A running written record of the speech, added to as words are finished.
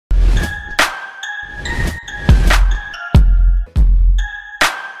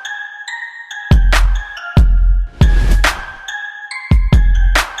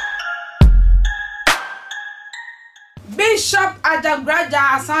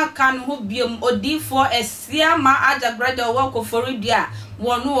AJAGURAJAH asan kan ho biem odifo esia ma AJAGURAJAH wako foridia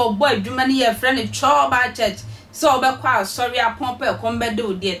wonu obo adwuma ne ye frɛ ne Choba Church so obekwa sorry apompe kombede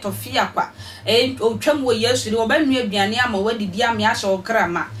odi etofia kwa otwam wo Yesu de obanu aduane ama wadidi am ya hye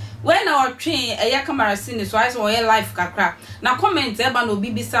okrama when our train a camera scene so I saw a life kakra na comment eba no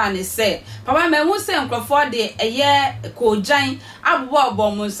bibisa ne say papa me hu say nkrofo de eye kojan abubo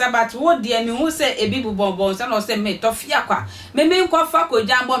bomo sabat wo de me hu say ebibu bobo so no say me tofia kwa me nkwafa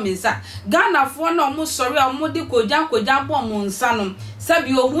kojan bom nsa Ghana fo na omo sorry omo de kojan bom nsa no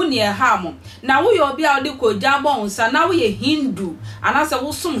sabi ohu ne ha mo na wo ye obi a de kojan bom nsa na wo ye Hindu anase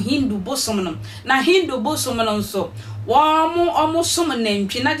wo sum Hindu bosom no na Hindu bosom no so omo som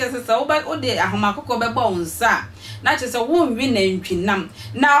nantwi na chese se wo de ahomakoko beba onsa na chese wo nwi nantwi nam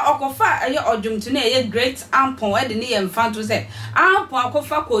na okofa eye odwumtu na eye great ampon e de ne ye mfanto se ampon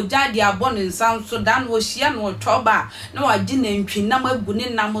akofa ko jade abon nsan so dan wo hia no Toba na wagi nantwi nam agu ne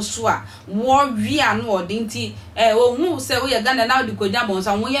nam so a wo wia no odinti ohun se wo ye Ghana na de ko jabo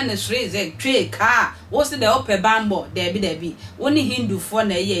nsan wo ye ne sreze twe ka wo se de ope bambo debi woni Hindu fo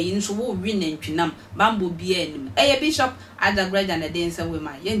na eye yin so wo wi nantwi nam bambo bia enim eye Bishop AJAGURAJAH na dense we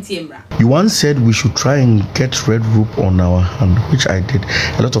ma yenti emra. You once said we should try and get red rope on our hand, which I did.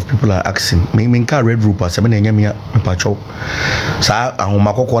 A lot of people are asking me nka red rope ase me na nyamia mepacho sa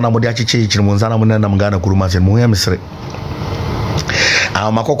ahomakoko na mode achiche chirimonzana mo na mgana kuruma se mo ya misre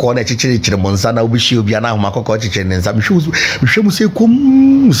ahomakoko na achiche chirimonzana obishi obi na ahomakoko achiche nenza mhwe mu se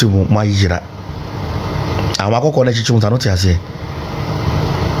kom se mo mayira ahomakoko na achiche monzana no ase.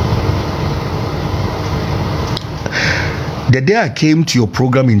 The day I came to your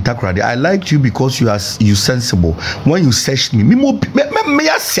program in Takrade, I liked you because you sensible. When you searched me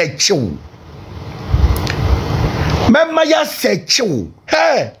ya search you. Ya search you.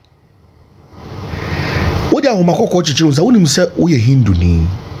 Hey. What ya homakoko chichiru za unim se oye Hindu ni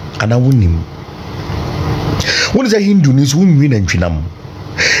ana unim. When is a Hindu ni so unwi na ntwinam.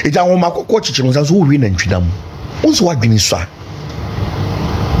 Eja homakoko chichiru za so unwi na ntwinam. Unso wadwini so.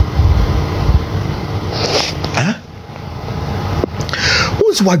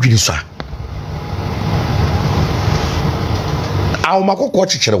 Wadwini so awo makoko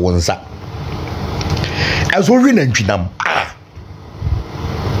chichire wonza azo wi na ntwinam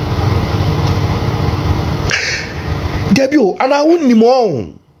debio ana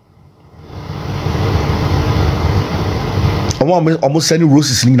wonnimo omo sani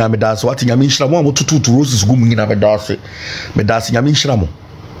roses ni na medase wati nyame nhira mo amotutu roses gum ni na medase nyame nhira mo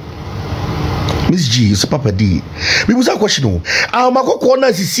Miss G, is Papa D. We was a question. Our Makoko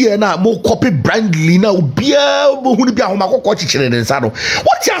na sisi na mo copy brandly na ubia mo huni bia Makoko chichere nensano.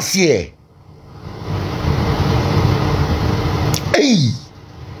 What you say? Hey.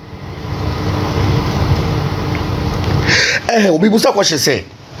 We was a question say.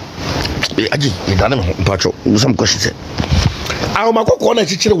 Aji, me dana mpacho. Some question say. Our Makoko na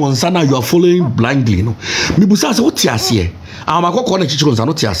chichere wonsana you are following blindly no. Me busa say what you say? Our Makoko na chichere wonsana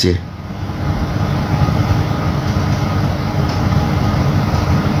what you say?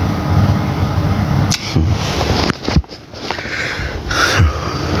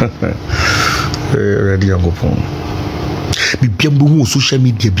 Ready to go phone. Bibiambu social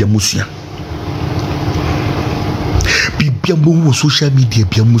media biamusia. Bibiambu social media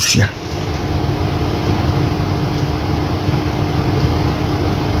biamusia.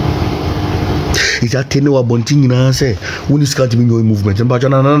 Is that ten or bunting in answer? When is cutting your movement? And but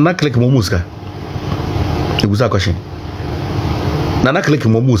na click momuska. It was a question. Nana click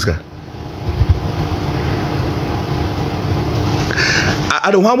momuska. I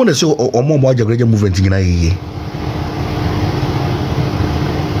don't want to say or more AJAGURAJAH movement in a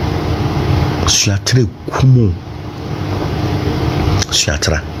Siatre Kumu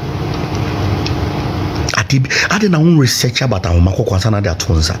Siatra. I didn't know research about our Mako Kwansana de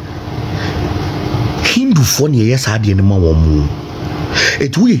Atonza. Hindu phone, yes, I didn't know.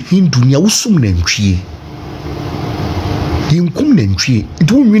 It will Hindu near Usum Nenchi. Yinkum Nenchi,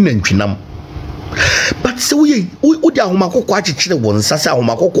 it will mean Nenchinam. But so we ahomakoko achichire wonsa se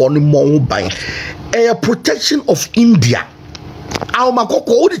ahomakoko no mo ban a protection of India.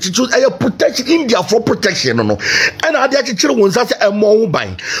 Ahomakoko odi chichu a protection India for protection no. And ade achichire wonsa se e mo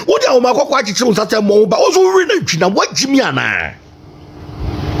ban. Odi ahomakoko achichire wonsa se mo ban. Ozo wi na twina wagimi ana.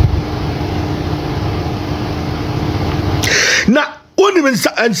 Na oni men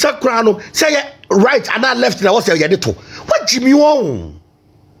sakra no say right and left na what say ye to. Wagimi won.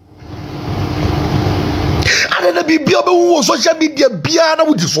 Na bibia be social media bia na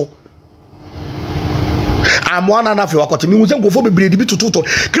wudi so amwana na fe wakote mi wunse ngofo bebredi bi tututo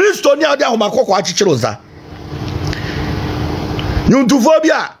Kristo ni ade ahomakoko achichiro za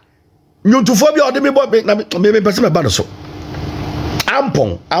nyuntufobia ode me bo me pese me ba no so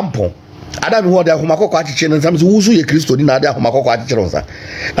ampon ada me ho de ahoma kokko achiche no nsam so wusu ye kristo ni na ada ahoma kokko achiche no nsa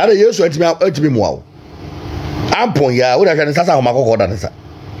na de yesu atimi mu awo ampon ya wo da hwe nsa ahoma kokko da nsa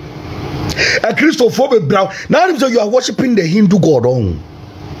a Christopher be brown. Now you are worshiping the Hindu god on.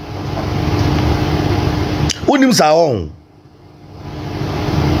 Unim sa on.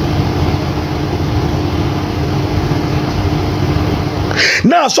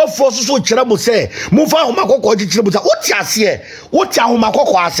 Now so for so chira mo say, mo fa homa kokko chira mo say, what ase e? What ya homa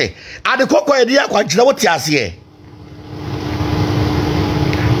kokko ase? Ade kokko e dia kwa chira what ase e?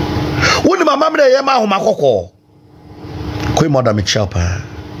 Unim mama me ye ma homa kokko. Koi mother me chapa.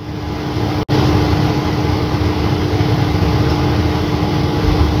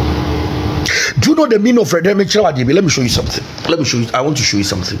 Do you know the meaning of redemption? Let me show you something. I want to show you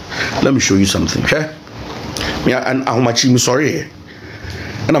something. Let me show you something. Okay? Me and how much I'm sorry.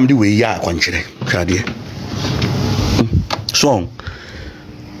 And I'm the way ya kwanchire. Okay? So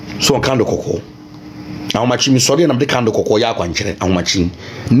kando koko. How much I'm sorry and I'm the kando koko ya kwanchire. How much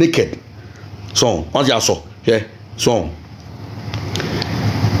naked. So on the so. Yeah. So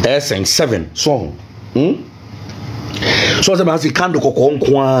S7. So. So as I say kando koko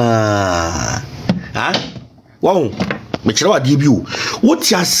nkwa. Wow, me chira wade bi o. Wo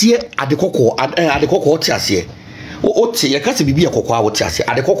ti ase ade kokko ti ase. O ti ye ka se bibi kokko a wo ti ase.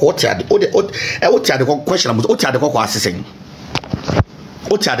 Ade kokko ti ade. O ti ade kokko question am. O ti ade kokko asesen.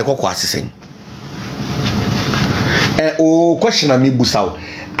 O ti ade kokko asesen. O question am ibusa o.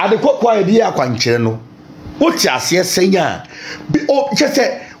 Ade kokko a ye akwankyere no. O ti ase senya. O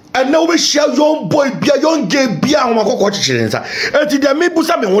chese and now we share young boy, be a young gay, be a homako children. And the me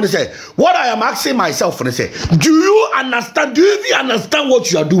busa me want to say, what I am asking myself when I say, do you understand? Do you even understand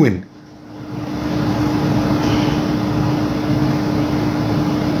what you are doing?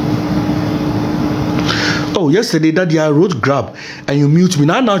 Oh, yesterday that I wrote grab and you mute me.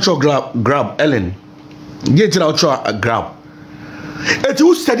 Now natural grab Ellen. Get it out grab. And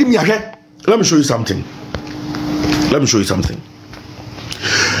you study me again. Let me show you something.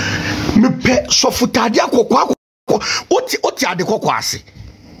 Me pe so futadia kokwa oti ade kokwa ase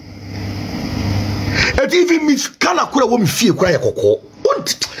et even me kana kura wo me fie kura ye kokko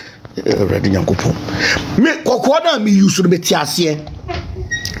ready nyankopon me kokko na me use no me ti ase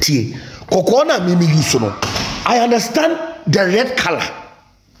tie kokko na me use no I understand the red color,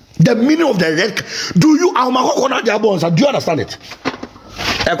 the meaning of the red. Do you kokko na dia bonsa, do you understand it?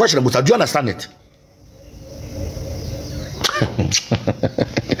 A question about, do you understand it?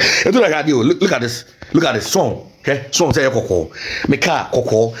 Look at this. Song. Okay? Song say koko. Meka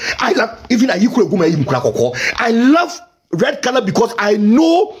koko. I love even a equal woman koko. I love red color because I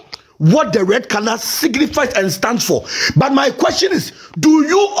know what the red color signifies and stands for. But my question is, do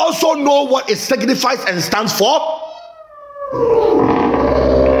you also know what it signifies and stands for?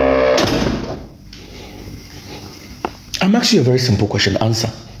 I'm asking you a very simple question. Answer.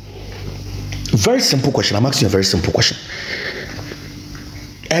 Very simple question. I'm asking you a very simple question.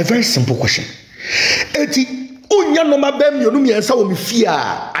 A very simple question. Eti unya no mabem yo no mi ensa wo mi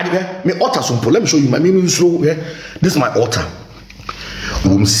fia ade me altar so let me show you my me slow here. This is my altar.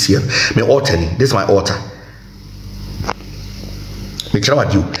 Wom sia me altar ni. This is my altar. Me kira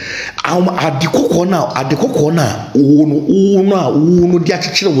wadu. Ade kokko na ono di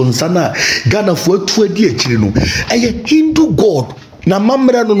akikire wonsa na Ghana fo atu adi akire no. Eye Hindu god na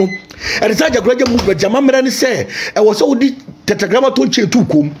mamra no. And it's AJAGURAJAH movement. Jamamra ni say, I was all the tetragram to che tu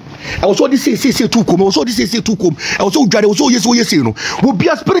kum. I was all this say tu kum. I was all this say tu kum. I was all jare. I was all yes you know. Will be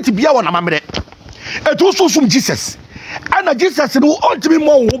a spirit be a one mamre. And also some Jesus. And Jesus no ought to be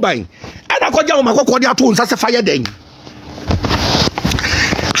more buying. And I got down my cocoa to us as a fire day.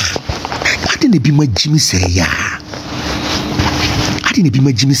 I didn't be my Jimmy say ya. I didn't be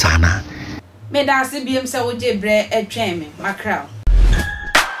my Jimmy Sana. Me da se biem se wo je bre etwen me makra.